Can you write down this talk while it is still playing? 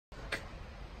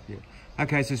Yeah.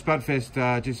 Okay, so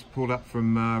SPUDFEST just pulled up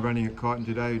from running at Kyneton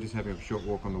today. We're just having a short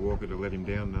walk on the walker to let him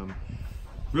down.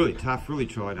 Really tough, really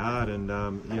tried hard, and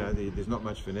you know, there's not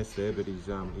much finesse there, but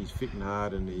he's fit and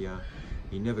hard, and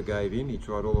he never gave in. He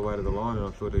tried all the way to the line, and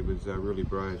I thought he was really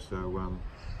brave. So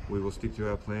we will stick to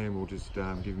our plan. We'll just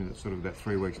give him sort of about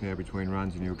 3 weeks now between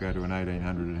runs, and he'll go to an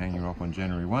 1800 at Hanging Rock on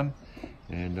January 1.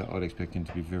 And I'd expect him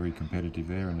to be very competitive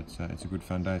there, and it's a good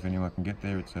fun day if anyone can get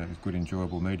there. It's a good,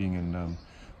 enjoyable meeting, and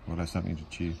we'll have something to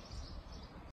cheer.